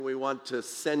want to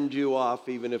send you off,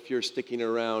 even if you're sticking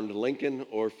around Lincoln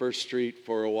or First Street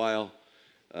for a while,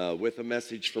 with a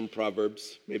message from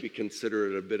Proverbs. Maybe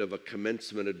consider it a bit of a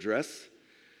commencement address.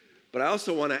 But I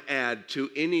also want to add to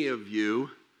any of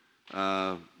you,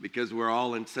 because we're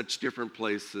all in such different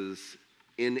places,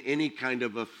 in any kind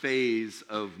of a phase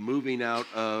of moving out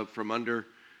from under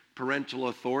parental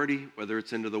authority, whether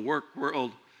it's into the work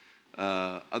world,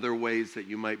 other ways that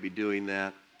you might be doing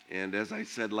that. And as I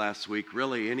said last week,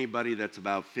 really anybody that's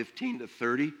about 15 to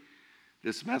 30,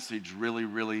 this message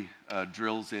really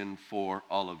drills in for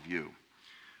all of you.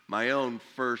 My own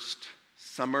first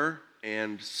summer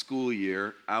and school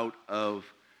year out of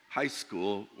high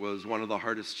school was one of the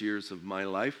hardest years of my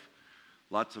life.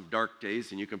 Lots of dark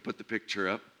days, and you can put the picture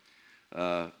up.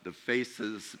 The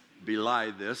faces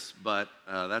belie this, but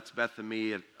that's Beth and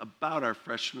me at about our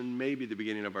freshman, maybe the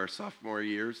beginning of our sophomore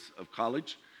years of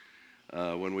college,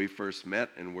 when we first met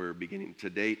and were beginning to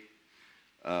date.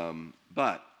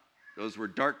 But those were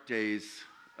dark days,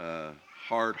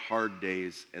 hard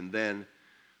days, and then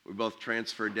we both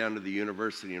transferred down to the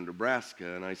University of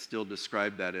Nebraska, and I still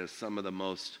describe that as some of the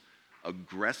most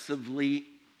aggressively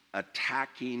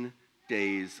attacking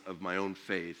days of my own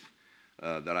faith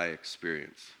that I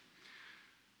experienced.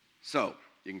 So,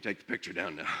 you can take the picture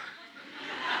down now.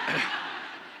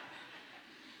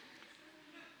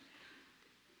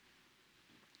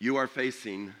 You are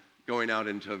facing going out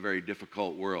into a very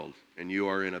difficult world, and you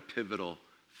are in a pivotal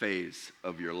phase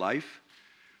of your life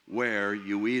where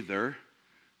you either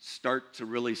start to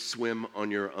really swim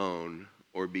on your own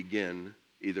or begin,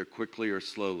 either quickly or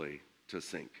slowly, to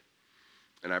sink.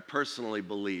 And I personally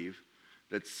believe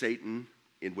that Satan,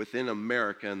 within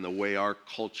America and the way our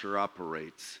culture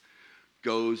operates,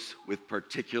 goes with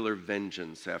particular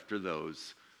vengeance after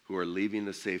those who are leaving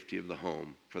the safety of the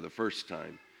home for the first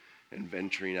time and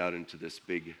venturing out into this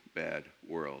big, bad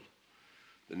world.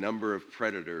 The number of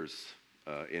predators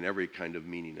in every kind of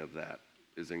meaning of that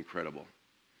is incredible.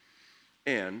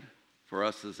 And for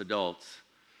us as adults,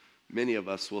 many of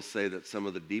us will say that some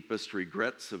of the deepest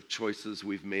regrets of choices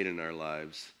we've made in our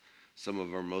lives, some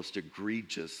of our most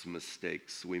egregious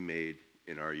mistakes we made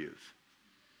in our youth.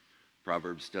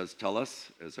 Proverbs does tell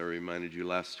us, as I reminded you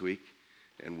last week,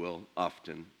 and will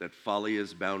often, that folly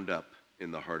is bound up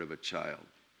in the heart of a child.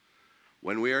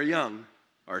 When we are young,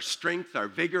 our strength, our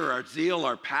vigor, our zeal,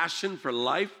 our passion for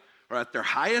life are at their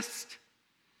highest,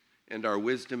 and our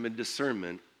wisdom and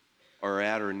discernment are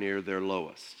at or near their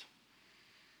lowest.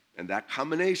 And that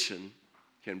combination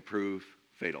can prove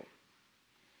fatal.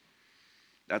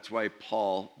 That's why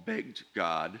Paul begged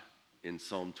God in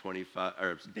Psalm 25,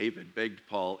 or David begged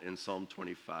Paul in Psalm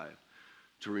 25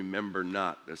 to remember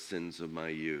not the sins of my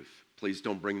youth. Please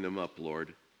don't bring them up,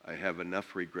 Lord. I have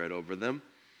enough regret over them.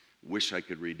 Wish I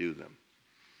could redo them.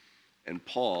 And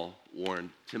Paul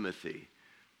warned Timothy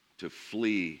to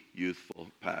flee youthful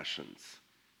passions,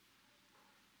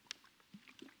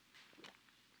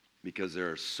 because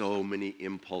there are so many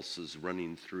impulses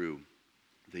running through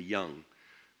the young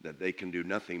that they can do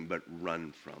nothing but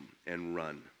run from and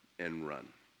run and run.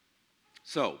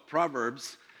 So,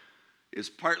 Proverbs is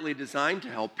partly designed to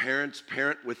help parents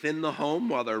parent within the home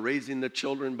while they're raising the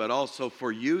children, but also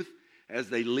for youth as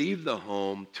they leave the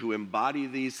home to embody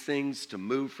these things, to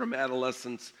move from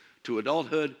adolescence to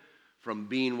adulthood, from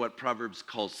being what Proverbs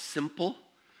calls simple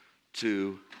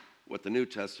to what the New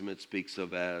Testament speaks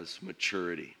of as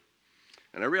maturity.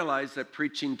 And I realize that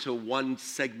preaching to one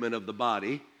segment of the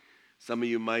body, some of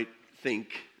you might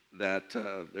think that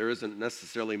there isn't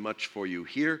necessarily much for you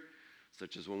here,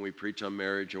 such as when we preach on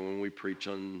marriage or when we preach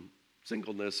on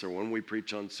singleness or when we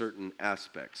preach on certain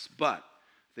aspects. But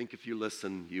I think if you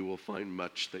listen, you will find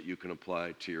much that you can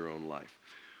apply to your own life.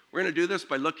 We're going to do this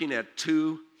by looking at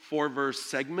 2 4-verse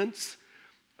segments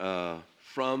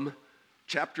from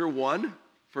chapter 1,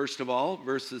 first of all,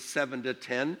 verses 7 to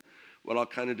 10. What I'll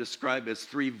kind of describe as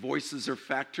 3 voices or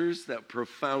factors that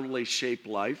profoundly shape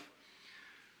life.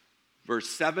 Verse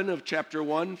 7 of chapter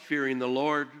 1, fearing the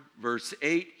Lord. Verse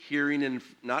 8, hearing and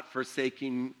not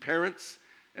forsaking parents.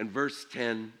 And verse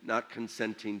 10, not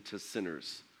consenting to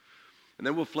sinners. And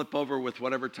then we'll flip over with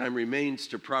whatever time remains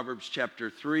to Proverbs chapter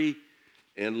 3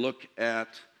 and look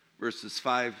at verses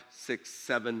 5, 6,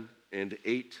 7, and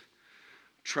 8.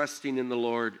 Trusting in the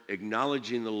Lord,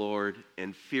 acknowledging the Lord,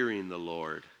 and fearing the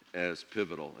Lord as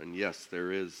pivotal. And yes,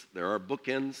 there are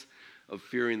bookends of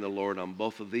fearing the Lord on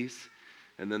both of these.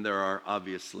 And then there are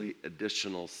obviously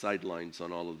additional sidelines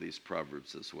on all of these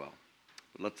proverbs as well.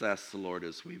 But let's ask the Lord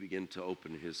as we begin to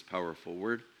open his powerful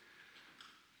word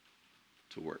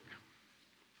to work.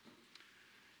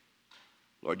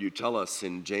 Lord, you tell us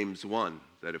in James 1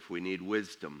 that if we need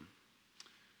wisdom,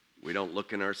 We don't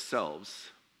look in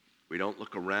ourselves. We don't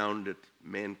look around at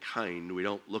mankind. We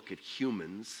don't look at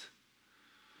humans.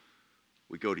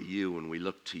 We go to you and we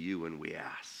look to you and we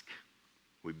ask.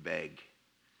 We beg.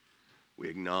 We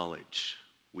acknowledge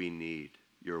we need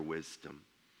your wisdom.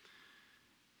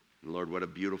 And Lord, what a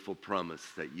beautiful promise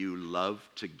that you love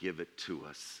to give it to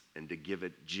us and to give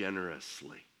it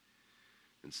generously.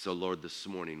 And so, Lord, this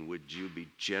morning, would you be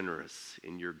generous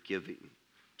in your giving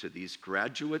to these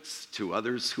graduates, to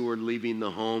others who are leaving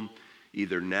the home,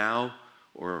 either now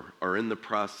or are in the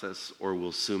process or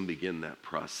will soon begin that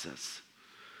process.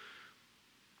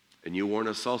 And you warn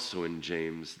us also in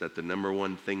James that the number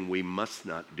one thing we must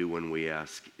not do when we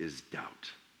ask is doubt,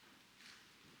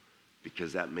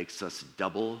 because that makes us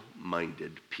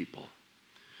double-minded people.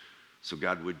 So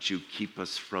God, would you keep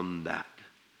us from that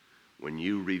when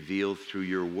you reveal through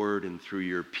your word and through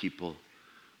your people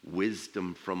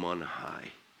wisdom from on high?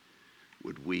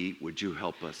 Would you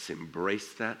help us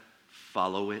embrace that,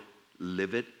 follow it,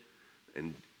 live it,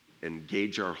 and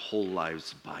gauge our whole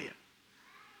lives by it,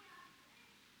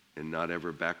 and not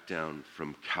ever back down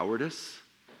from cowardice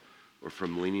or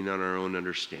from leaning on our own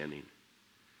understanding.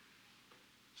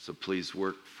 So please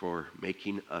work for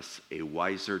making us a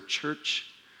wiser church,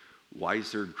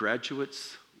 wiser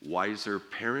graduates, wiser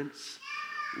parents,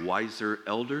 wiser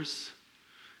elders,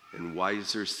 and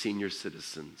wiser senior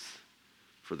citizens.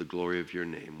 For the glory of your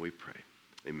name, we pray.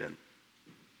 Amen.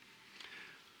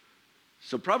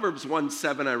 So Proverbs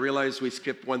 1:7, I realize we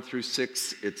skipped 1 through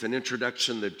 6. It's an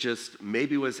introduction that just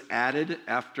maybe was added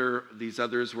after these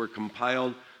others were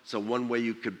compiled. So one way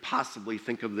you could possibly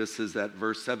think of this is that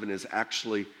verse 7 is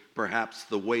actually perhaps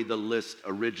the way the list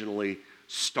originally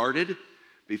started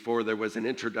before there was an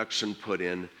introduction put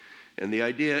in. And the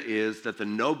idea is that the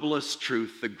noblest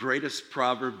truth, the greatest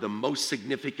proverb, the most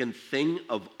significant thing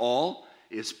of all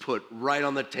is put right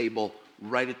on the table,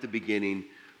 right at the beginning,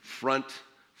 front,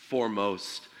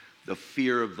 foremost, the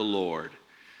fear of the Lord.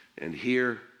 And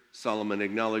here Solomon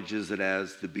acknowledges it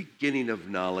as the beginning of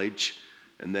knowledge.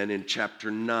 And then in chapter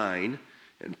 9,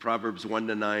 and Proverbs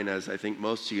 1-9, as I think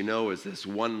most of you know, is this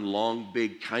one long,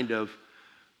 big, kind of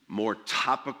more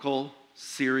topical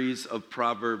series of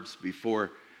Proverbs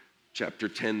before chapter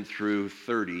 10 through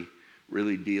 30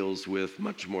 really deals with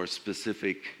much more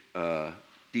specific,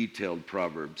 detailed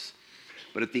Proverbs.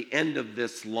 But at the end of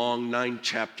this long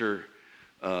 9-chapter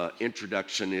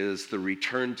introduction is the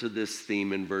return to this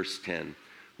theme in verse 10,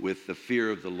 with the fear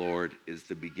of the Lord is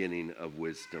the beginning of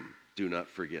wisdom. Do not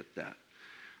forget that.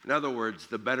 In other words,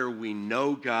 the better we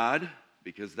know God,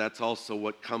 because that's also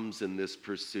what comes in this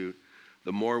pursuit,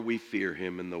 the more we fear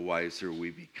him and the wiser we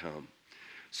become.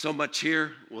 So much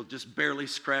here, we'll just barely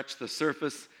scratch the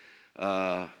surface.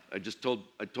 I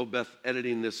told Beth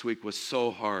editing this week was so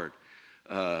hard,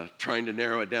 trying to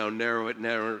narrow it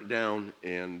down,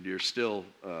 and you're still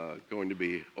going to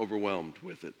be overwhelmed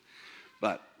with it.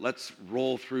 But let's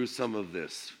roll through some of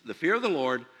this. The fear of the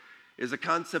Lord is a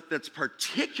concept that's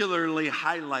particularly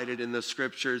highlighted in the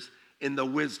scriptures in the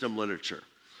wisdom literature.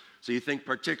 So you think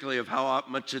particularly of how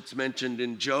much it's mentioned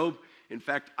in Job. In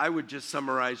fact, I would just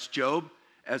summarize Job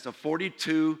as a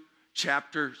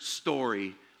 42-chapter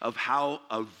story of how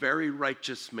a very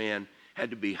righteous man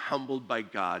had to be humbled by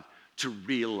God to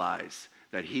realize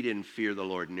that he didn't fear the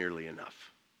Lord nearly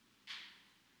enough.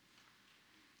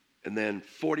 And then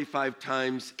 45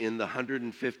 times in the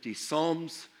 150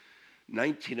 Psalms,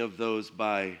 19 of those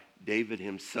by David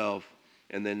himself,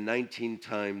 and then 19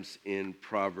 times in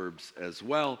Proverbs as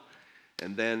well.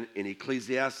 And then in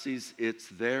Ecclesiastes, it's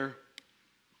there,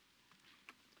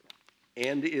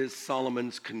 and is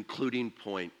Solomon's concluding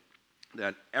point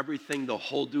that everything, the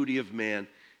whole duty of man,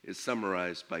 is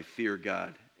summarized by fear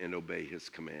God and obey his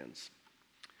commands.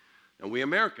 Now, we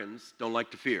Americans don't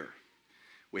like to fear.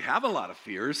 We have a lot of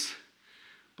fears,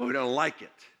 but we don't like it.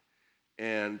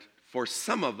 And for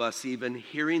some of us, even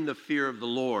hearing the fear of the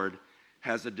Lord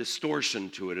has a distortion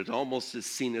to it. It almost is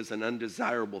seen as an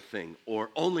undesirable thing or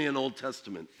only an Old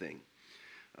Testament thing.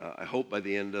 I hope by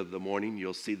the end of the morning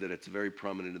you'll see that it's very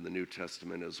prominent in the New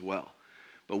Testament as well.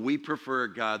 But we prefer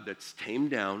a God that's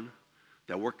tamed down,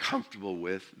 that we're comfortable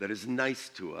with, that is nice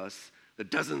to us,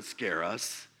 that doesn't scare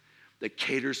us, that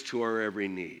caters to our every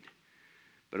need.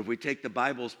 But if we take the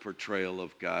Bible's portrayal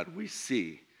of God, we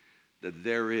see that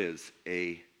there is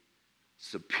a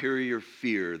superior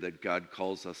fear that God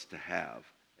calls us to have,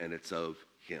 and it's of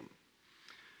him.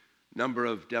 Number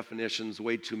of definitions,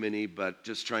 way too many, but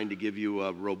just trying to give you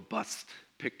a robust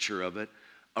picture of it.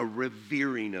 A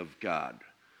revering of God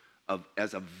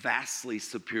as a vastly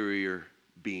superior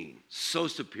being. So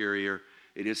superior,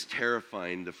 it is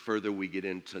terrifying the further we get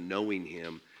into knowing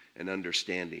him and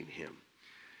understanding him.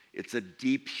 It's a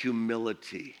deep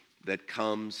humility that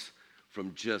comes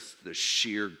from just the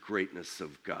sheer greatness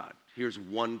of God. Here's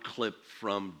one clip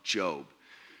from Job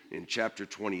in chapter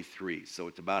 23, so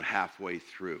it's about halfway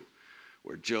through,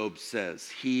 where Job says,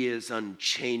 "He is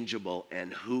unchangeable,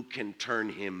 and who can turn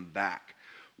him back?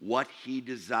 What he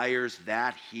desires,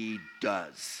 that he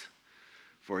does.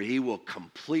 For he will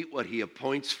complete what he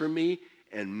appoints for me,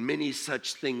 and many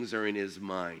such things are in his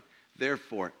mind.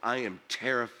 Therefore, I am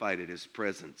terrified at his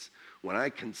presence. When I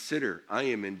consider, I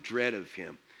am in dread of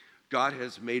him. God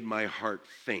has made my heart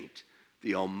faint.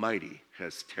 The Almighty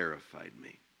has terrified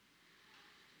me."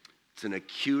 It's an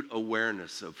acute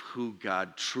awareness of who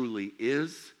God truly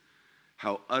is,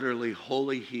 how utterly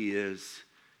holy he is,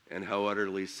 and how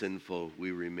utterly sinful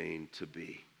we remain to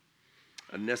be.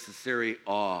 A necessary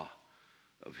awe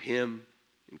of him,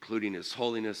 including his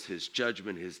holiness, his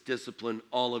judgment, his discipline,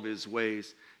 all of his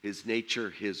ways, his nature,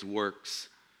 his works.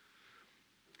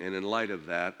 And in light of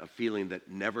that, a feeling that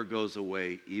never goes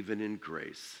away, even in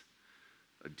grace,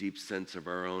 a deep sense of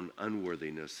our own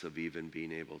unworthiness of even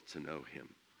being able to know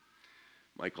him.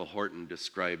 Michael Horton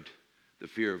described the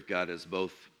fear of God as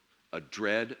both a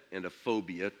dread and a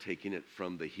phobia, taking it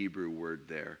from the Hebrew word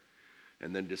there,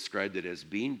 and then described it as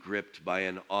being gripped by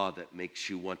an awe that makes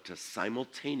you want to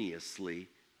simultaneously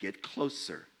get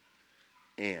closer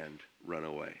and run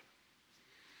away.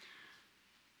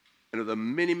 And of the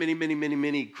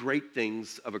many great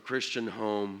things of a Christian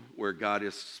home where God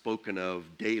is spoken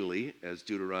of daily, as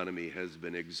Deuteronomy has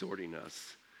been exhorting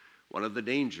us, one of the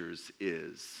dangers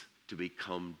is to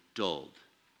become dulled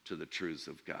to the truths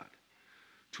of God,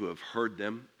 to have heard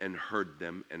them and heard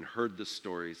the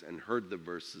stories and heard the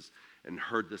verses and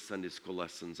heard the Sunday school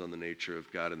lessons on the nature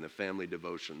of God and the family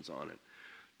devotions on it,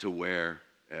 to where,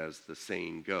 as the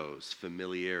saying goes,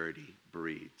 familiarity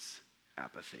breeds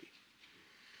apathy.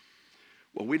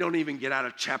 Well, we don't even get out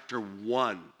of chapter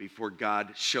 1 before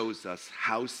God shows us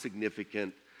how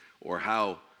significant or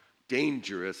how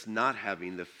dangerous not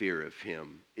having the fear of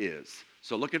him is.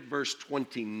 So look at verse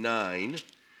 29,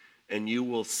 and you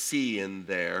will see in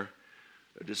there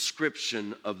a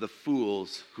description of the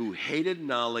fools who hated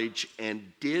knowledge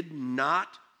and did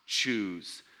not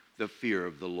choose the fear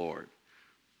of the Lord.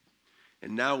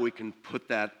 And now we can put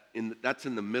that in, that's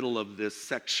in the middle of this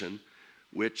section,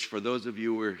 which for those of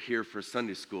you who are here for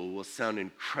Sunday school will sound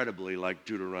incredibly like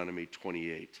Deuteronomy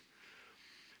 28.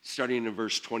 Starting in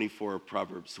verse 24 of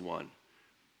Proverbs 1.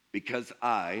 Because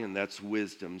I, and that's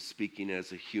wisdom speaking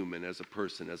as a human, as a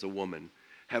person, as a woman,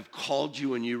 have called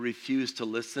you and you refuse to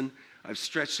listen. I've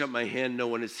stretched out my hand, no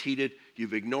one has heeded.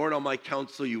 You've ignored all my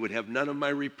counsel, you would have none of my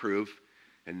reproof.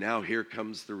 And now here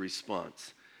comes the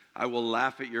response. I will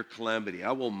laugh at your calamity.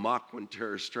 I will mock when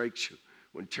terror strikes you.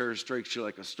 When terror strikes you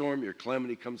like a storm, your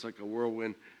calamity comes like a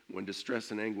whirlwind, when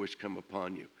distress and anguish come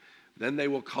upon you. Then they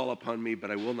will call upon me,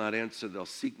 but I will not answer. They'll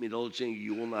seek me diligently,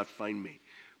 you will not find me,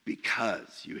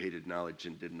 because you hated knowledge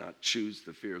and did not choose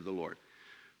the fear of the Lord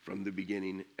from the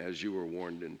beginning, as you were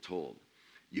warned and told.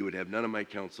 You would have none of my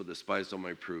counsel, despised all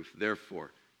my proof.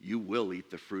 Therefore, you will eat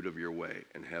the fruit of your way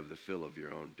and have the fill of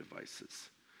your own devices.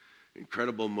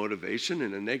 Incredible motivation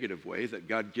in a negative way that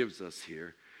God gives us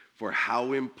here for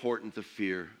how important the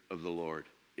fear of the Lord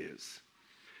is.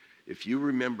 If you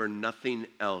remember nothing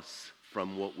else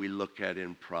from what we look at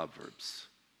in Proverbs,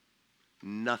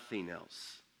 nothing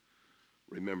else,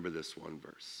 remember this one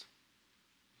verse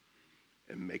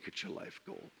and make it your life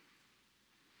goal.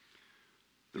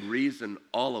 The reason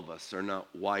all of us are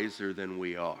not wiser than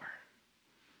we are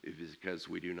is because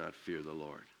we do not fear the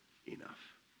Lord enough.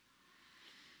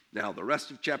 Now, the rest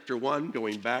of chapter 1,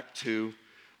 going back to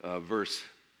verse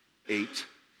 8,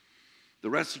 the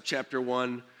rest of chapter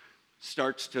 1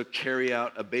 starts to carry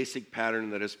out a basic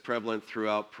pattern that is prevalent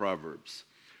throughout Proverbs.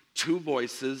 Two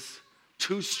voices,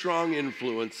 two strong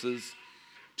influences,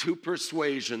 two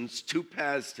persuasions, two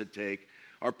paths to take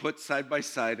are put side by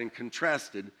side and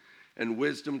contrasted, and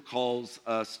wisdom calls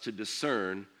us to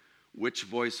discern which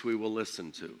voice we will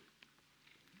listen to.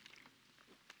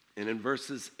 And in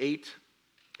verses 8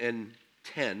 and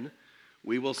 10,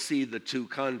 we will see the two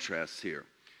contrasts here.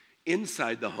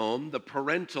 Inside the home, the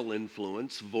parental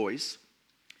influence, voice,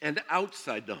 and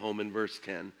outside the home in verse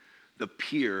 10, the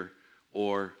peer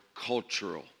or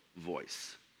cultural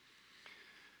voice.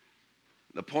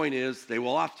 The point is, they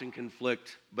will often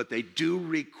conflict, but they do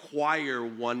require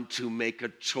one to make a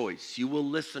choice. You will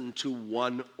listen to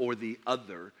one or the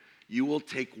other. You will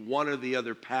take one or the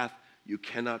other path. You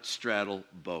cannot straddle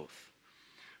both.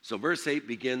 So verse 8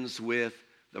 begins with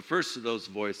the first of those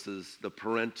voices, the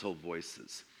parental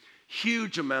voices.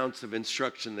 Huge amounts of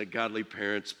instruction that godly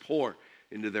parents pour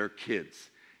into their kids.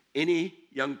 Any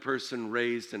young person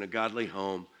raised in a godly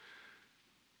home,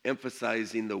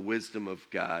 emphasizing the wisdom of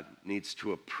God, needs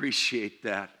to appreciate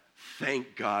that.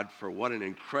 Thank God for what an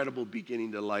incredible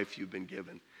beginning to life you've been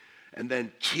given. And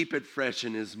then keep it fresh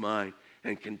in his mind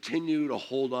and continue to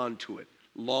hold on to it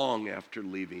long after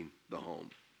leaving the home.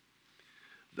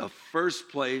 The first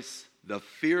place, the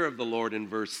fear of the Lord in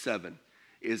verse 7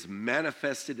 is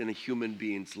manifested in a human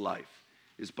being's life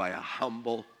is by a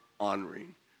humble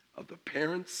honoring of the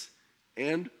parents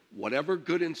and whatever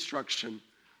good instruction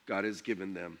God has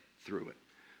given them through it.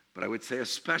 But I would say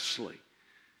especially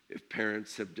if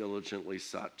parents have diligently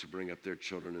sought to bring up their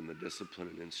children in the discipline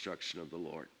and instruction of the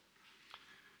Lord.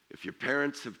 If your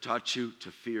parents have taught you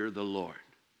to fear the Lord,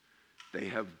 they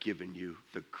have given you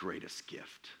the greatest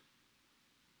gift.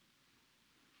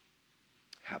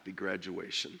 Happy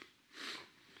graduation.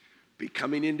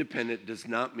 Becoming independent does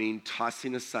not mean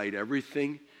tossing aside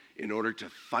everything in order to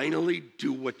finally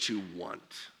do what you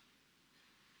want.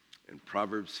 And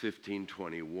Proverbs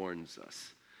 15:20 warns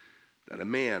us that a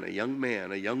man, a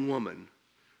young woman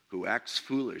who acts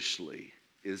foolishly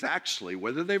is actually,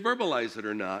 whether they verbalize it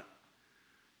or not,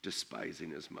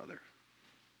 despising his mother.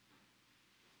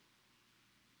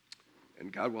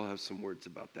 And God will have some words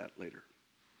about that later.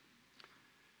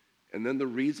 And then the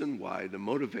reason why, the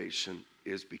motivation,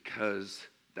 is because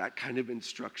that kind of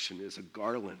instruction is a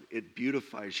garland. It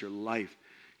beautifies your life.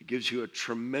 It gives you a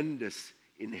tremendous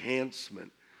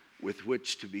enhancement with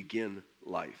which to begin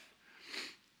life.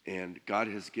 And God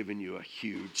has given you a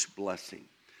huge blessing.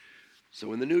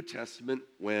 So in the New Testament,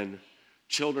 when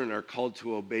children are called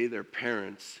to obey their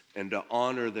parents and to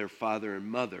honor their father and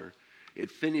mother,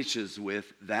 it finishes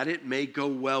with, that it may go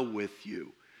well with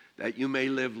you, that you may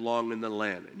live long in the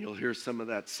land. And you'll hear some of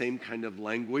that same kind of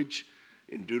language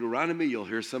in Deuteronomy. You'll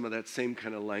hear some of that same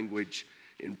kind of language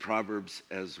in Proverbs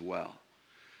as well.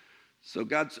 So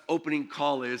God's opening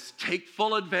call is, take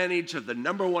full advantage of the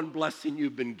number one blessing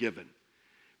you've been given.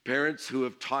 Parents who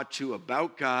have taught you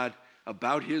about God,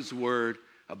 about his word,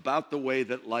 about the way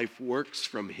that life works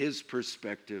from his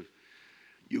perspective.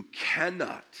 You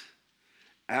cannot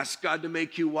ask God to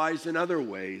make you wise in other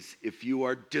ways if you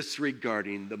are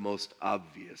disregarding the most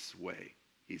obvious way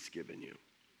he's given you.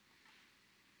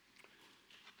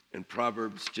 And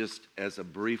Proverbs, just as a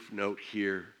brief note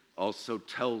here, also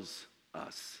tells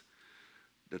us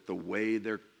that the way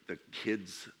the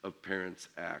kids of parents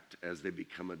act as they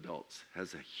become adults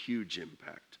has a huge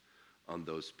impact on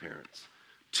those parents.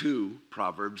 2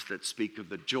 Proverbs that speak of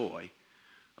the joy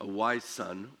a wise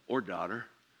son or daughter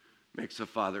makes a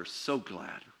father so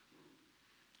glad.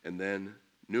 And then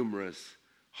numerous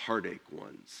heartache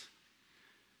ones.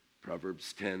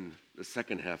 Proverbs 10, the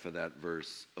second half of that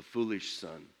verse, a foolish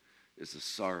son is a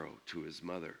sorrow to his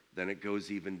mother. Then it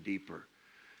goes even deeper.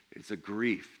 It's a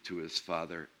grief to his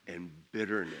father and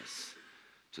bitterness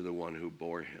to the one who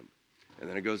bore him. And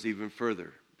then it goes even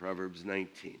further. Proverbs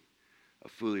 19, a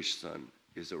foolish son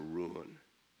is a ruin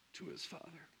to his father.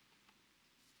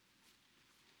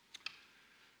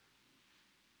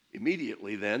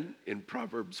 Immediately then, in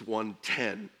Proverbs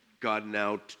 1:10, God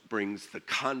now brings the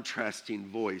contrasting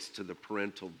voice to the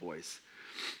parental voice.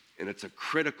 And it's a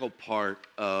critical part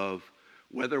of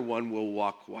whether one will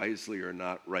walk wisely or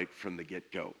not right from the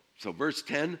get-go. So verse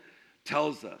 10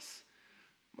 tells us,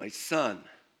 my son,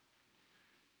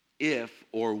 if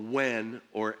or when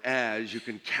or as you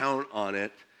can count on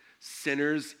it,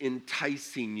 sinners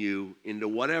enticing you into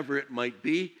whatever it might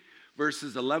be.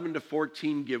 Verses 11 to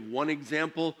 14 give one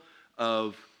example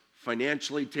of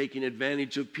financially taking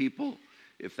advantage of people.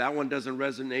 If that one doesn't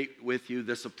resonate with you,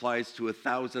 this applies to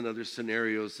 1,000 other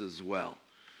scenarios as well.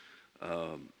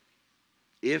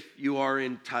 If you are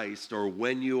enticed or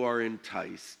when you are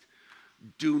enticed,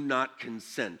 do not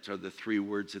consent are the 3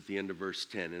 words at the end of verse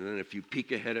 10. And then if you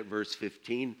peek ahead at verse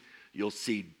 15, you'll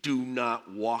see do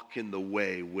not walk in the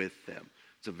way with them.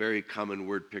 It's a very common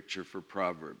word picture for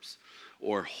Proverbs.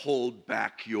 Or hold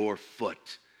back your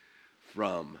foot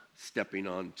from stepping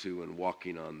onto and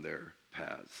walking on their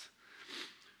paths.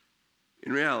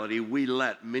 In reality, we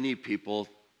let many people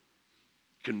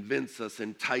convince us,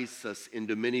 entice us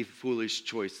into many foolish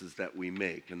choices that we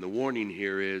make. And the warning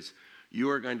here is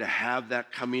you are going to have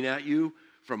that coming at you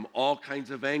from all kinds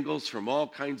of angles, from all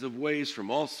kinds of ways, from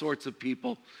all sorts of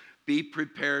people. Be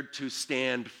prepared to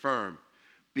stand firm.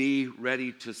 Be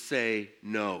ready to say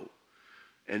no,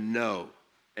 and no,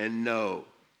 and no,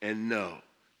 and no,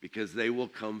 because they will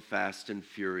come fast and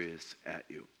furious at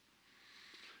you.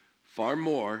 Far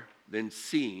more than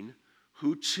seeing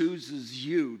who chooses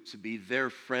you to be their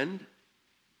friend,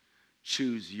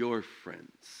 choose your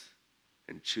friends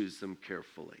and choose them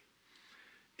carefully.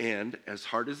 and, as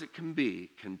hard as it can be,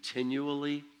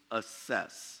 continually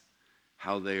assess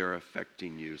how they are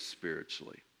affecting you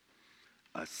spiritually.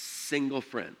 A single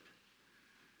friend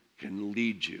can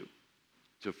lead you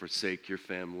to forsake your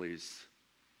family's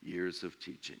years of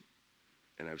teaching.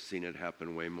 And I've seen it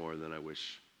happen way more than I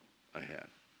wish I had.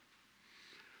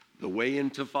 The way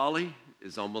into folly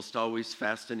is almost always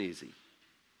fast and easy.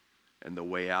 And the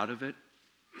way out of it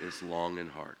is long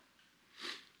and hard.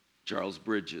 Charles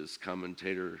Bridges,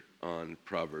 commentator on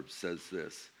Proverbs, says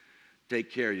this: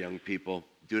 "Take care, young people.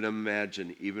 Do not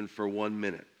imagine, even for 1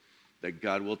 minute, that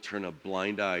God will turn a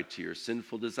blind eye to your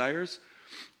sinful desires,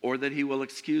 or that he will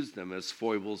excuse them as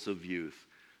foibles of youth.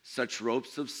 Such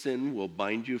ropes of sin will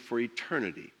bind you for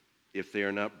eternity if they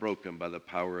are not broken by the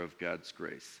power of God's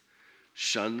grace.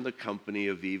 Shun the company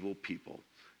of evil people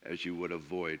as you would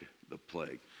avoid the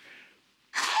plague."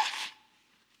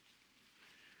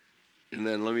 And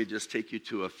then let me just take you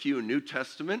to a few New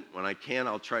Testament. When I can,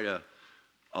 I'll try to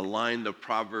align the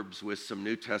Proverbs with some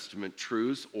New Testament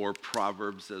truths or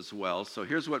Proverbs as well. So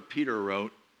here's what Peter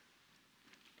wrote.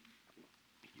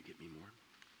 Can you get me more?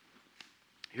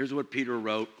 Here's what Peter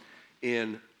wrote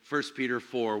in 1 Peter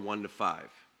 4, 1-5.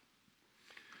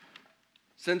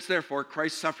 "Since therefore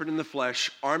Christ suffered in the flesh,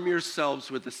 arm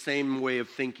yourselves with the same way of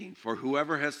thinking. For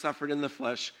whoever has suffered in the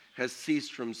flesh has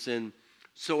ceased from sin,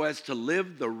 so as to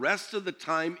live the rest of the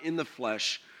time in the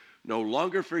flesh, no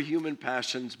longer for human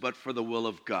passions, but for the will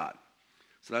of God."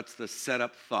 So that's the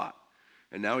setup thought.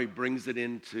 And now he brings it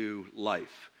into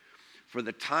life. "For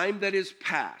the time that is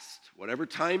past," whatever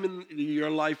time in your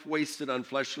life wasted on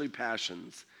fleshly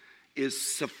passions, "is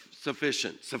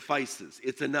sufficient, suffices.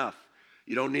 It's enough.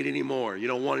 You don't need any more. You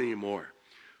don't want any more.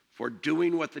 For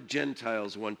doing what the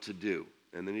Gentiles want to do."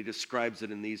 And then he describes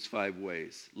it in these 5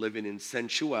 ways: living in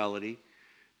sensuality,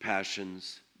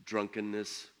 passions,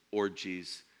 drunkenness,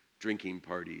 orgies, drinking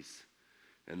parties,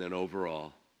 and then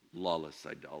overall, lawless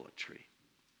idolatry.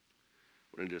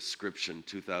 What a description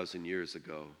 2,000 years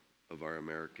ago of our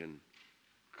American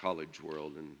college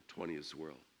world and 20th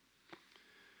world.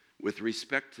 With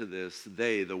respect to this,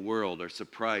 they, the world, are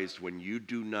surprised when you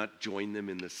do not join them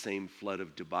in the same flood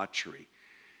of debauchery,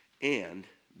 and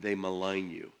they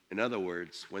malign you. In other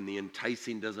words, when the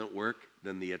enticing doesn't work,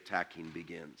 then the attacking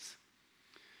begins.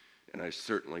 And I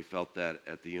certainly felt that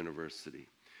at the university.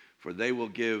 For they will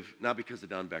give, not because of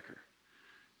Don Becker,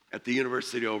 at the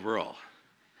university overall,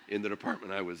 in the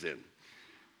department I was in.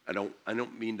 I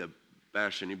don't mean to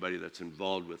bash anybody that's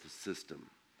involved with the system,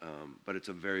 but it's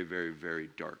a very, very, very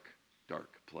dark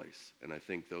place. And I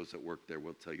think those that work there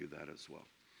will tell you that as well.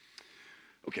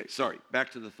 Okay, sorry,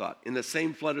 back to the thought. "In the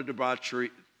same flood of debauchery,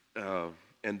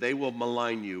 and they will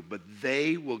malign you, but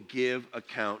they will give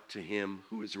account to him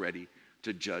who is ready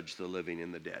to judge the living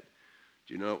and the dead."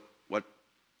 Do you know what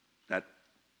that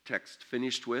text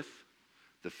finished with?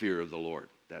 The fear of the Lord,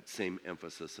 that same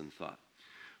emphasis and thought.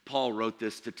 Paul wrote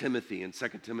this to Timothy in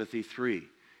 2 Timothy 3.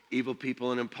 "Evil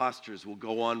people and impostors will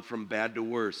go on from bad to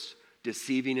worse,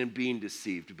 deceiving and being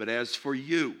deceived. But as for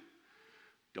you,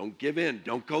 don't give in,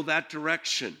 don't go that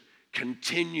direction.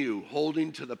 Continue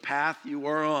holding to the path you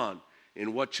are on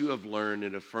in what you have learned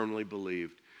and have firmly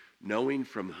believed, knowing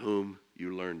from whom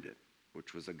you learned it,"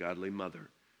 which was a godly mother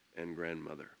and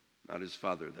grandmother, not his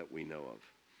father that we know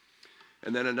of.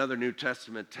 And then another New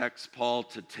Testament text, Paul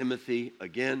to Timothy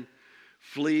again: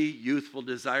 "Flee youthful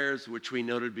desires," which we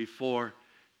noted before,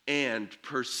 "and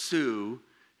pursue,"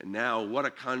 and now what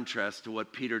a contrast to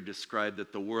what Peter described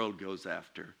that the world goes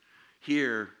after.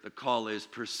 Here, the call is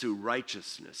pursue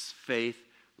righteousness, faith,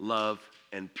 love,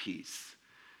 and peace.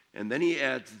 And then he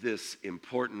adds this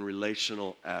important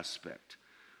relational aspect,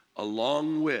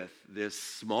 along with this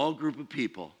small group of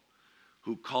people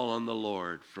who call on the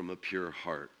Lord from a pure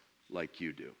heart like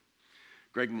you do.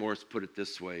 Greg Morse put it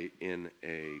this way in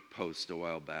a post a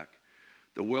while back: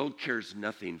 "The world cares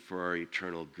nothing for our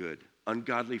eternal good.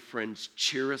 Ungodly friends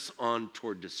cheer us on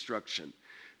toward destruction.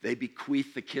 They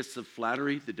bequeath the kiss of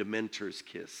flattery, the Dementor's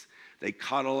kiss. They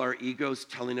coddle our egos,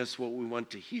 telling us what we want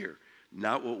to hear,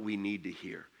 not what we need to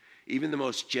hear. Even the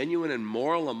most genuine and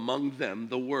moral among them,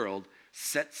 the world,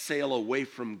 set sail away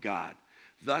from God.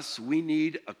 Thus, we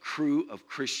need a crew of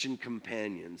Christian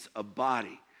companions, a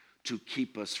body to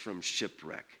keep us from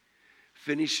shipwreck.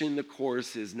 Finishing the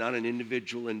course is not an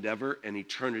individual endeavor, and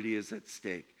eternity is at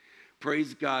stake.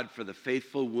 Praise God for the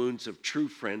faithful wounds of true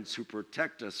friends who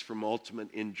protect us from ultimate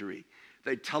injury.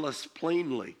 They tell us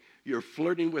plainly, you're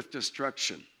flirting with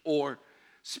destruction, or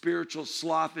spiritual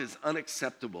sloth is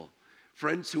unacceptable.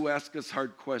 Friends who ask us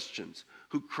hard questions,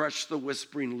 who crush the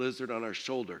whispering lizard on our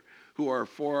shoulder, who are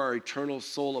for our eternal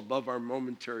soul above our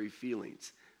momentary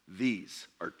feelings. These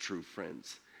are true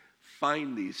friends.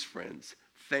 find these friends,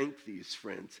 thank these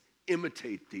friends,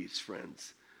 imitate these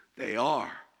friends. They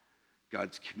are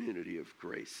God's community of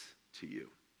grace to you.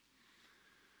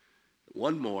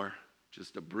 One more,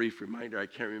 just a brief reminder. I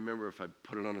can't remember if I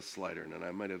put it on a slider, and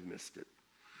I might have missed it.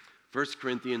 1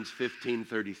 Corinthians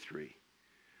 15:33.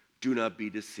 Do not be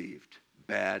deceived.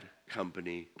 Bad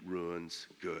company ruins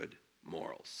good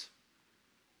morals.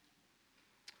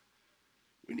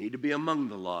 We need to be among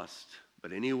the lost,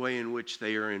 but any way in which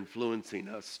they are influencing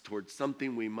us towards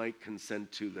something we might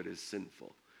consent to that is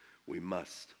sinful, we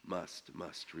must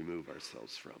remove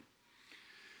ourselves from.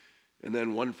 And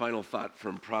then one final thought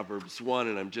from Proverbs 1,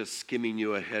 and I'm just skimming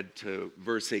you ahead to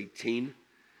verse 18,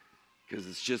 because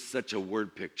it's just such a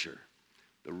word picture.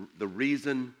 The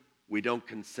reason we don't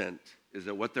consent is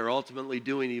that what they're ultimately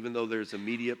doing, even though there's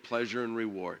immediate pleasure and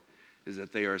reward, is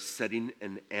that they are setting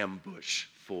an ambush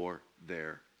for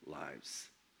their lives.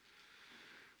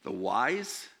 The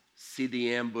wise see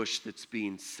the ambush that's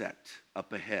being set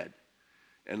up ahead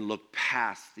and look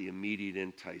past the immediate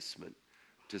enticement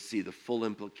to see the full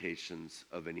implications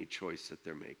of any choice that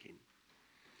they're making.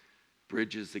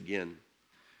 Bridges again.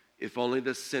 If only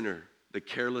the sinner, the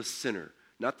careless sinner,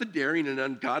 not the daring and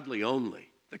ungodly only,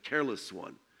 the careless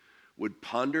one, would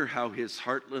ponder how his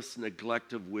heartless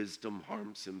neglect of wisdom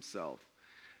harms himself,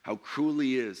 how cruel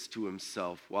he is to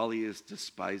himself while he is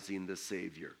despising the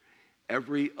Savior.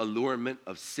 Every allurement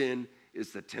of sin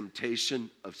is the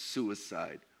temptation of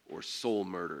suicide or soul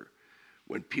murder.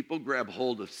 When people grab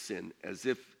hold of sin, as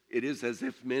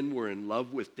if men were in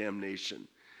love with damnation.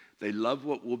 They love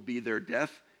what will be their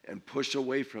death and push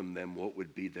away from them what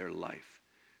would be their life.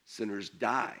 Sinners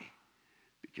die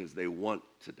because they want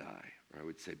to die, or I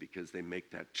would say because they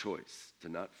make that choice to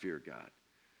not fear God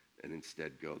and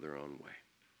instead go their own way.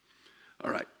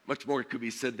 All right, much more could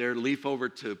be said there. Leaf over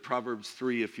to Proverbs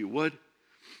 3 if you would.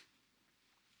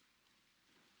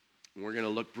 We're going to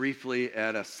look briefly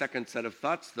at a second set of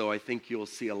thoughts, though I think you'll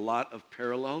see a lot of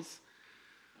parallels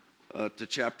to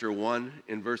chapter 1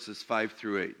 in verses 5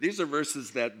 through 8. These are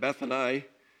verses that Beth and I,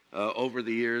 over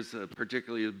the years,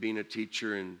 particularly being a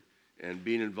teacher and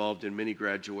being involved in many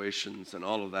graduations and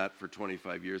all of that for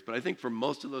 25 years, but I think for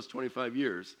most of those 25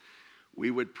 years,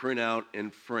 we would print out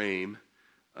and frame.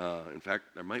 In fact,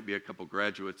 there might be a couple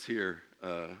graduates here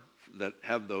that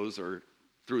have those or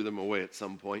threw them away at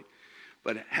some point,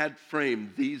 but had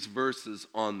framed these verses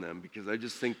on them because I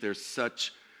just think they're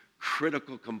such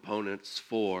critical components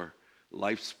for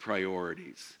life's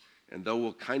priorities. And though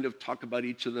we'll kind of talk about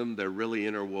each of them, they're really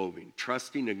interwoven.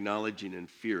 Trusting, acknowledging, and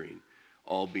fearing,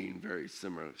 all being very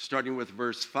similar. Starting with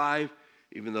verse 5,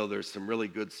 even though there's some really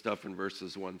good stuff in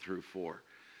verses 1 through 4.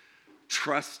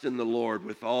 Trust in the Lord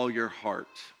with all your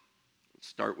heart. Let's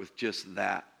start with just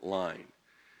that line.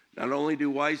 Not only do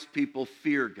wise people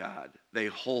fear God, they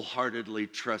wholeheartedly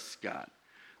trust God.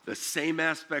 The same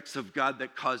aspects of God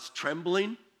that cause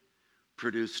trembling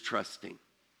produce trusting,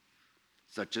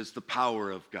 such as the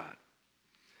power of God.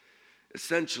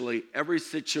 Essentially, every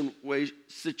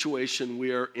situation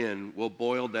we are in will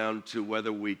boil down to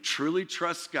whether we truly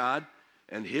trust God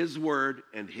and His word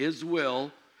and His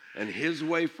will and His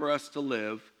way for us to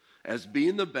live as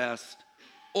being the best,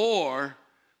 or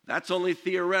that's only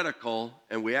theoretical,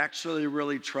 and we actually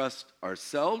really trust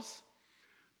ourselves,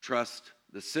 trust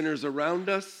the sinners around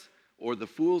us, or the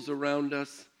fools around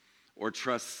us, or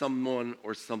trust someone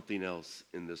or something else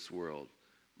in this world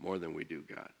more than we do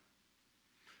God.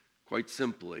 Quite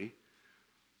simply,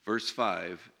 verse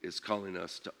 5 is calling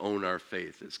us to own our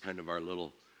faith. It's kind of our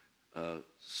little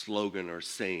slogan or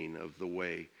saying of the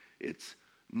way. It's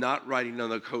not riding on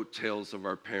the coattails of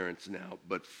our parents now,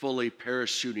 but fully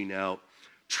parachuting out,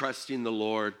 trusting the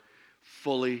Lord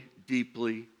fully,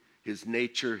 deeply, His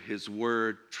nature, His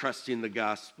word, trusting the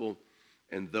gospel,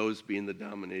 and those being the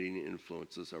dominating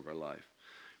influences of our life.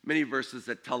 Many verses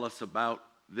that tell us about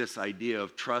this idea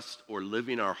of trust or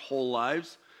living our whole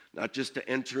lives, not just to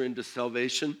enter into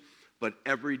salvation, but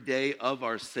every day of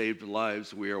our saved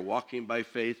lives, we are walking by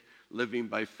faith, living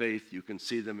by faith. You can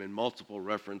see them in multiple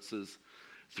references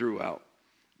throughout.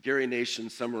 Gary Nation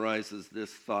summarizes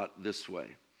this thought this way.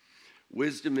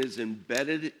 Wisdom is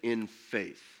embedded in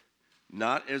faith,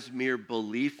 not as mere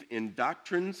belief in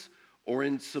doctrines or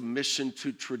in submission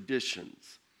to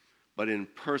traditions, but in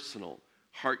personal,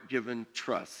 heart-given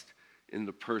trust in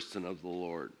the person of the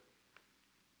Lord.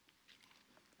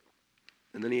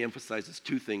 And then he emphasizes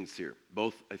two things here,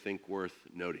 both I think worth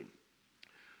noting.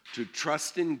 To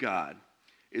trust in God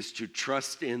is to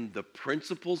trust in the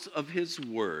principles of His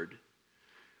word,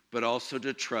 but also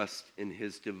to trust in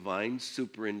His divine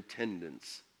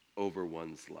superintendence over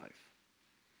one's life.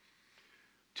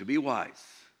 To be wise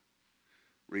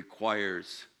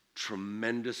requires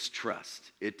tremendous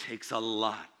trust. It takes a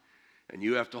lot. And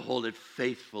you have to hold it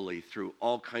faithfully through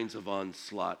all kinds of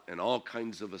onslaught and all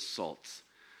kinds of assaults,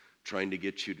 trying to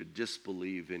get you to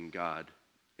disbelieve in God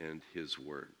and His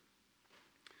Word.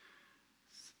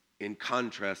 In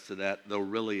contrast to that, though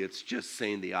really it's just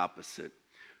saying the opposite.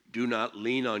 Do not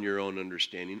lean on your own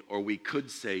understanding, or we could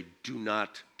say, do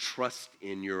not trust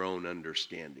in your own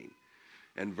understanding.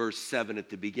 And verse 7 at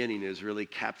the beginning is really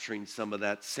capturing some of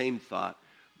that same thought.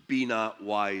 Be not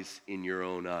wise in your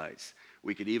own eyes.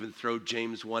 We could even throw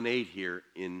James 1:8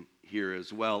 here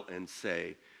as well and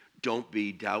say, don't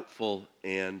be doubtful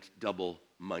and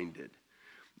double-minded.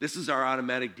 This is our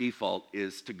automatic default,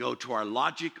 is to go to our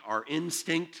logic, our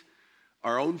instinct,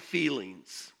 our own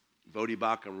feelings. Voddie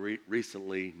Baucham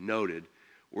recently noted,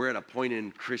 we're at a point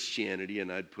in Christianity,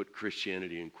 and I'd put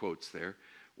Christianity in quotes there,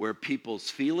 where people's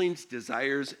feelings,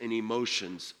 desires, and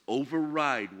emotions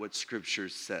override what Scripture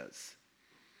says.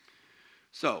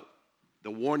 So,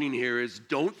 the warning here is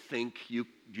don't think you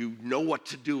know what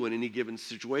to do in any given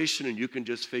situation and you can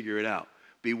just figure it out.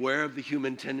 Beware of the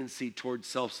human tendency towards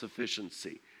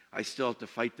self-sufficiency. I still have to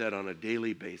fight that on a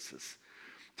daily basis.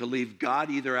 To leave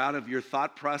God either out of your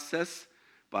thought process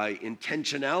by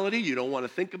intentionality, you don't want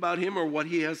to think about Him or what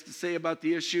He has to say about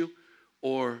the issue,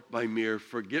 or by mere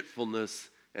forgetfulness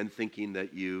and thinking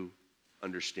that you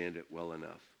understand it well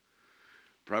enough.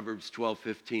 Proverbs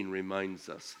 12:15 reminds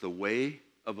us, the way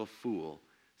of a fool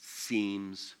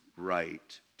seems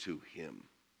right to him,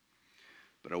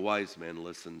 but a wise man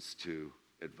listens to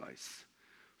advice.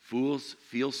 Fools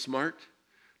feel smart,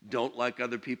 don't like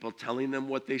other people telling them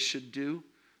what they should do,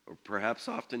 or perhaps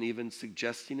often even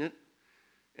suggesting it,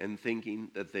 and thinking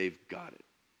that they've got it.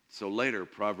 So later,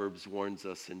 Proverbs warns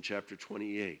us in chapter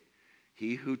 28,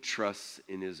 he who trusts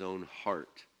in his own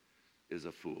heart is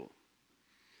a fool.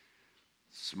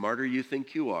 Smarter you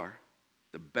think you are,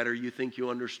 the better you think you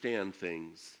understand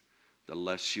things, the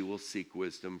less you will seek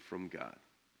wisdom from God.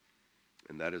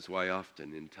 And that is why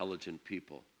often intelligent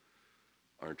people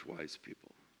aren't wise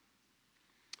people.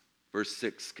 Verse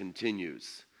 6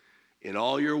 continues, in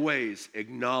all your ways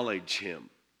acknowledge Him.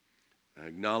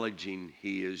 Acknowledging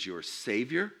He is your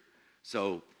Savior.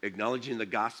 So acknowledging the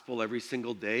gospel every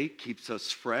single day keeps us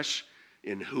fresh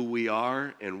in who we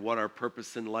are and what our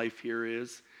purpose in life here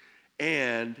is.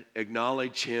 And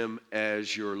acknowledge Him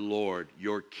as your Lord,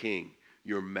 your King,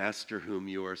 your Master whom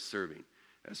you are serving.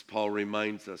 As Paul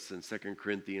reminds us in 2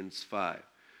 Corinthians 5,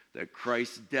 that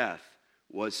Christ's death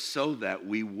was so that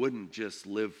we wouldn't just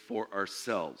live for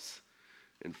ourselves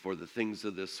and for the things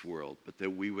of this world, but that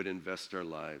we would invest our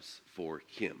lives for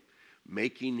Him,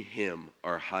 making Him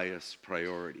our highest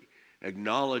priority,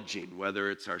 acknowledging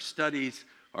whether it's our studies,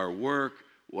 our work,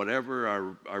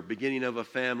 whatever, our beginning of a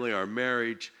family, our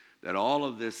marriage, that all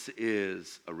of this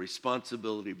is a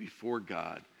responsibility before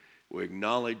God. We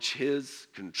acknowledge His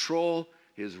control,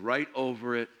 His right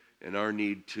over it, and our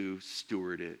need to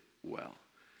steward it well.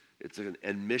 It's an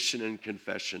admission and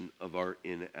confession of our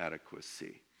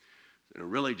inadequacy. And it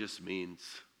really just means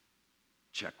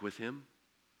check with Him,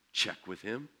 check with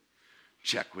Him,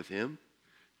 check with Him,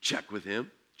 check with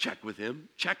Him, check with Him,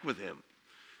 check with Him.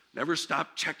 Never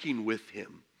stop checking with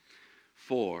Him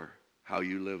for how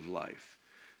you live life.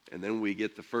 And then we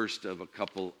get the first of a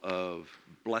couple of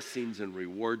blessings and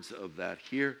rewards of that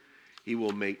here. He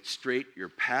will make straight your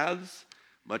paths.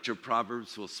 Much of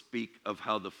Proverbs will speak of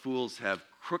how the fools have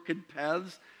crooked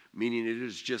paths, meaning it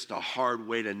is just a hard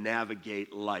way to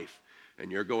navigate life.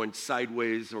 And you're going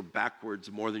sideways or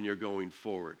backwards more than you're going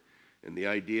forward. And the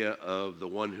idea of the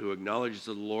one who acknowledges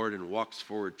the Lord and walks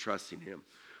forward trusting Him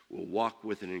will walk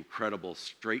with an incredible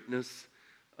straightness.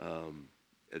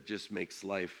 It just makes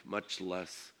life much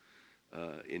less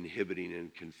inhibiting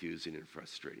and confusing and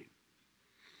frustrating.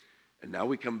 And now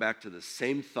we come back to the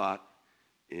same thought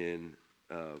in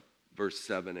verse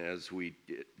 7 as we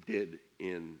did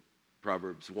in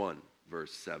Proverbs 1,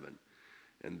 verse 7.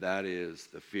 And that is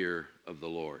the fear of the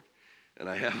Lord. And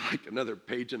I have like another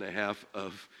page and a half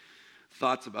of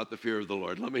thoughts about the fear of the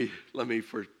Lord. Let me,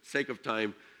 for sake of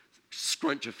time,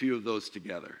 scrunch a few of those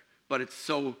together. But it's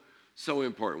so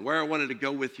important. Where I wanted to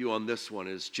go with you on this one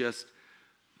is just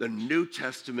the New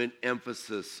Testament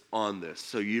emphasis on this.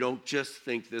 So you don't just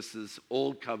think this is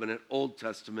Old Covenant, Old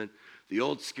Testament, the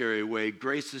old scary way.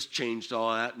 Grace has changed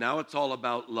all that. Now it's all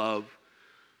about love.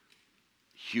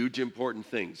 Huge important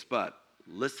things. But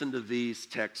listen to these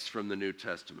texts from the New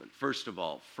Testament. First of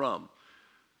all, from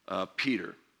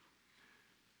Peter.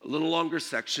 A little longer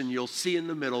section, you'll see in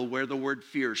the middle where the word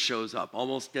fear shows up,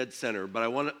 almost dead center. But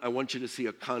I want you to see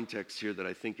a context here that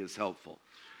I think is helpful.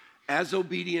 As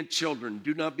obedient children,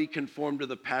 do not be conformed to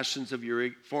the passions of your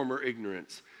former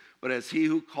ignorance, but as he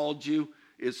who called you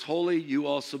is holy, you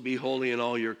also be holy in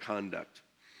all your conduct.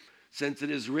 Since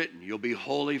it is written, you'll be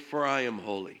holy, for I am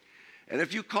holy. And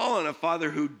if you call on a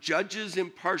Father who judges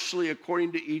impartially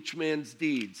according to each man's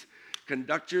deeds,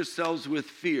 conduct yourselves with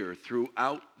fear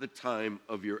throughout the time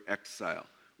of your exile,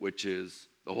 which is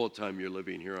the whole time you're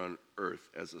living here on earth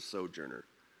as a sojourner.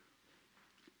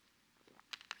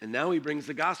 And now he brings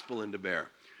the gospel into bear,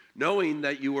 knowing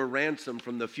that you were ransomed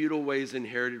from the futile ways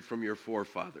inherited from your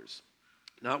forefathers,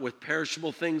 not with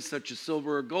perishable things such as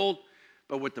silver or gold,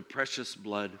 but with the precious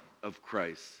blood of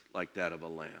Christ, like that of a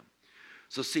lamb.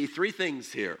 So see, three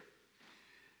things here.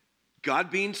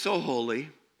 God being so holy,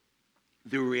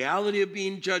 the reality of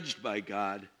being judged by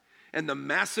God, and the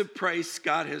massive price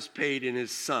God has paid in his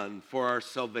Son for our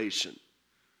salvation.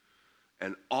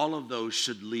 And all of those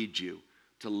should lead you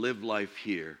to live life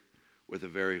here with a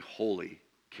very holy,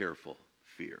 careful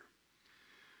fear.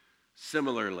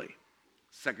 Similarly,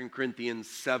 2 Corinthians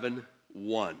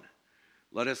 7:1.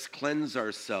 Let us cleanse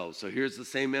ourselves. So here's the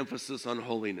same emphasis on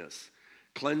holiness.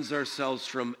 Cleanse ourselves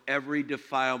from every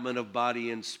defilement of body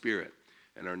and spirit.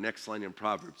 And our next line in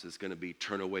Proverbs is going to be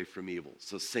turn away from evil.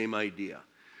 So same idea.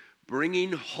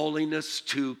 Bringing holiness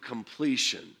to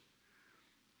completion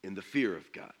in the fear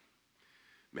of God.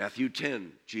 Matthew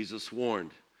 10, Jesus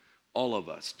warned all of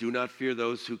us, do not fear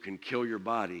those who can kill your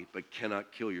body, but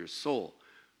cannot kill your soul.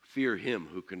 Fear him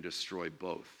who can destroy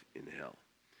both in hell.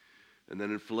 And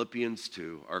then in Philippians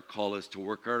 2, our call is to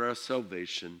work out our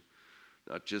salvation,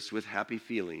 not just with happy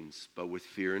feelings, but with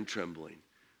fear and trembling.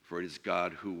 For it is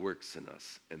God who works in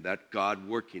us. And that God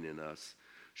working in us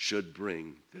should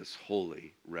bring this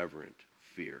holy, reverent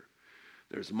fear.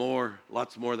 There's more,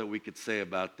 lots more that we could say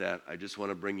about that. I just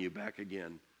want to bring you back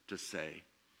again to say,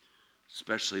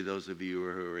 especially those of you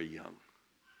who are young,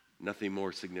 nothing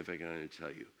more significant I'm going to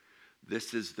tell you.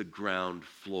 This is the ground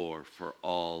floor for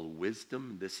all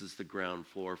wisdom. This is the ground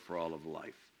floor for all of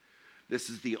life. This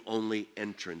is the only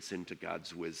entrance into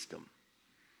God's wisdom.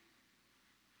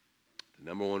 The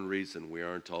number one reason we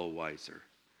aren't all wiser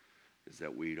is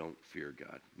that we don't fear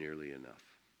God nearly enough.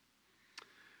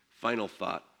 Final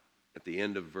thought at the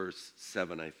end of verse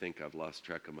 7, I think I've lost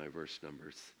track of my verse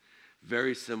numbers.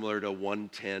 Very similar to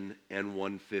 110 and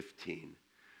 115.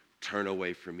 Turn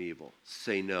away from evil.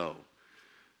 Say no.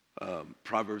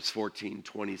 Proverbs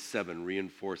 14:27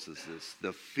 reinforces this.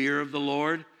 The fear of the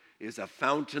Lord is a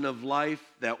fountain of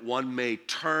life that one may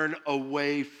turn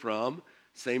away from,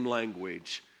 same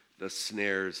language, the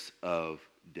snares of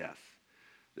death.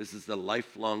 This is the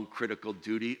lifelong critical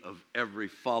duty of every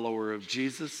follower of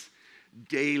Jesus.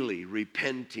 Daily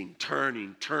repenting,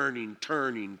 turning,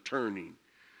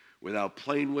 without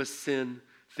playing with sin,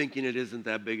 thinking it isn't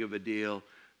that big of a deal,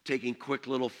 taking quick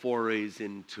little forays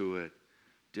into it,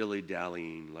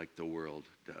 dilly-dallying like the world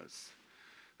does.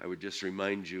 I would just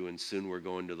remind you, and soon we're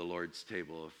going to the Lord's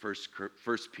table, of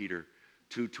 1 Peter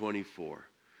 2:24,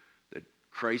 that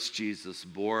Christ Jesus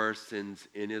bore our sins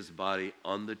in his body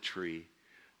on the tree,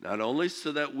 not only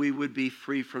so that we would be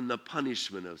free from the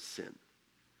punishment of sin,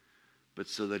 but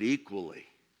so that equally,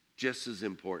 just as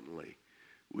importantly,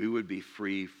 we would be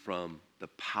free from the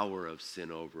power of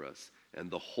sin over us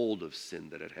and the hold of sin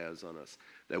that it has on us,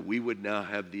 that we would now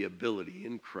have the ability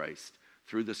in Christ,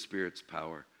 through the Spirit's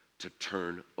power, to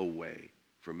turn away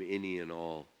from any and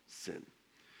all sin.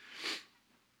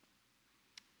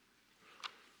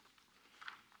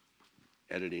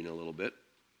 Editing a little bit.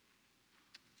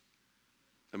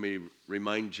 Let me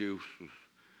remind you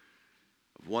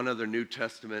of one other New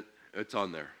Testament, it's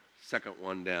on there, second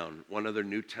one down, one other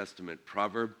New Testament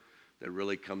proverb that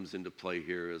really comes into play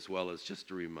here, as well as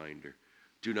just a reminder.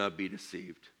 Do not be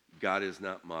deceived. God is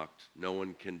not mocked. No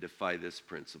one can defy this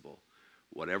principle.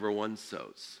 Whatever one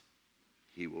sows,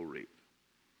 he will reap.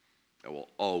 That will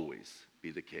always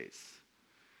be the case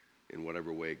in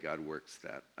whatever way God works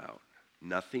that out.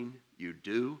 Nothing you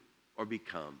do or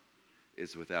become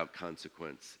is without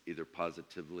consequence, either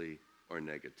positively or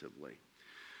negatively.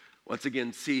 Once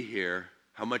again, see here,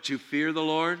 how much you fear the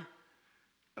Lord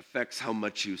affects how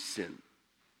much you sin.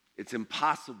 It's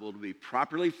impossible to be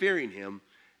properly fearing him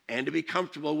and to be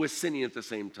comfortable with sinning at the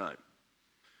same time,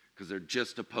 because they're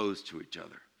just opposed to each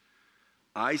other.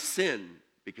 I sin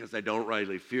because I don't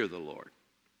rightly fear the Lord,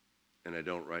 and I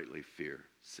don't rightly fear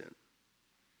sin.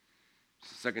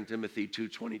 So 2 Timothy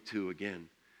 2:22 again,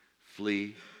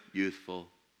 flee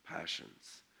youthful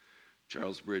passions.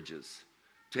 Charles Bridges,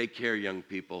 take care, young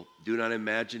people. Do not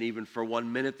imagine even for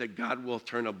 1 minute that God will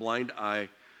turn a blind eye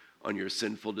on your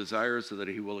sinful desires so that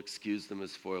he will excuse them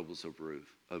as foibles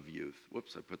of youth.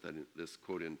 Whoops, I put this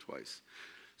quote in twice.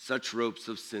 Such ropes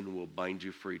of sin will bind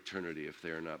you for eternity if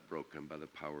they are not broken by the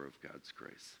power of God's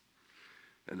grace.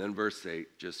 And then verse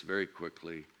 8, just very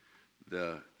quickly,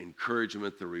 the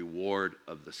encouragement, the reward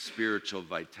of the spiritual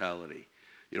vitality.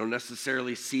 You don't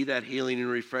necessarily see that healing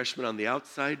and refreshment on the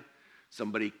outside.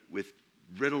 Somebody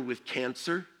riddled with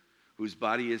cancer, whose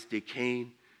body is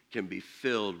decaying, can be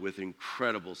filled with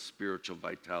incredible spiritual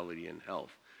vitality and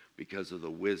health because of the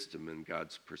wisdom and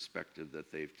God's perspective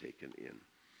that they've taken in.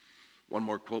 One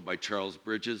more quote by Charles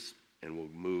Bridges, and we'll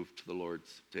move to the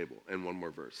Lord's table. And one more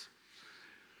verse.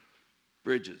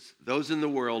 Bridges, those in the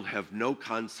world have no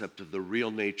concept of the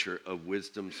real nature of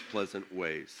wisdom's pleasant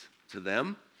ways. To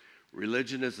them,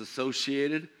 religion is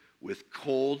associated with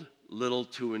cold, little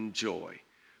to enjoy,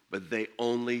 but they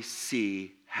only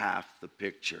see half the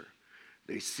picture.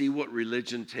 They see what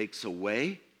religion takes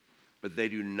away, but they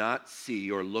do not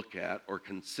see or look at or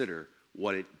consider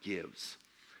what it gives.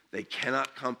 They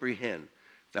cannot comprehend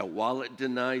that while it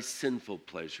denies sinful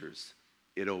pleasures,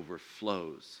 it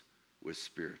overflows with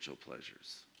spiritual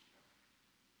pleasures.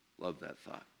 Love that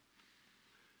thought.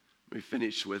 Let me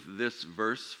finish with this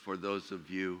verse for those of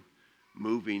you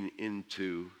moving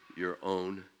into your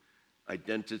own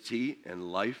identity and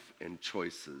life and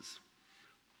choices.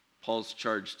 Paul's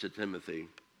charge to Timothy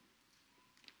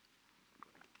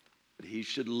that he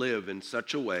should live in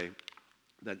such a way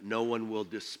that no one will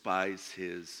despise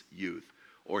his youth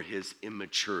or his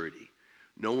immaturity.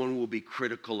 No one will be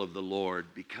critical of the Lord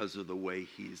because of the way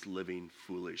he's living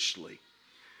foolishly.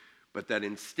 But that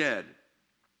instead,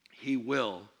 he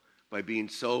will, by being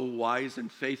so wise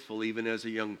and faithful even as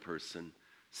a young person,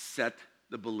 set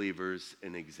the believers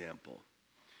an example.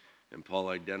 And Paul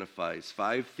identifies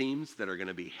 5 themes that are going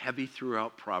to be heavy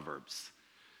throughout Proverbs: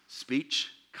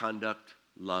 speech, conduct,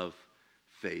 love,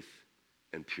 faith,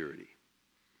 and purity.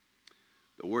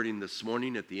 The wording this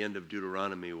morning at the end of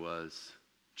Deuteronomy was,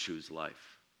 choose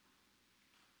life.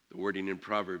 The wording in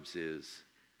Proverbs is,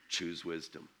 choose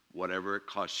wisdom. Whatever it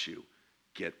costs you,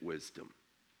 get wisdom.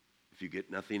 If you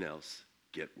get nothing else,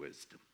 get wisdom.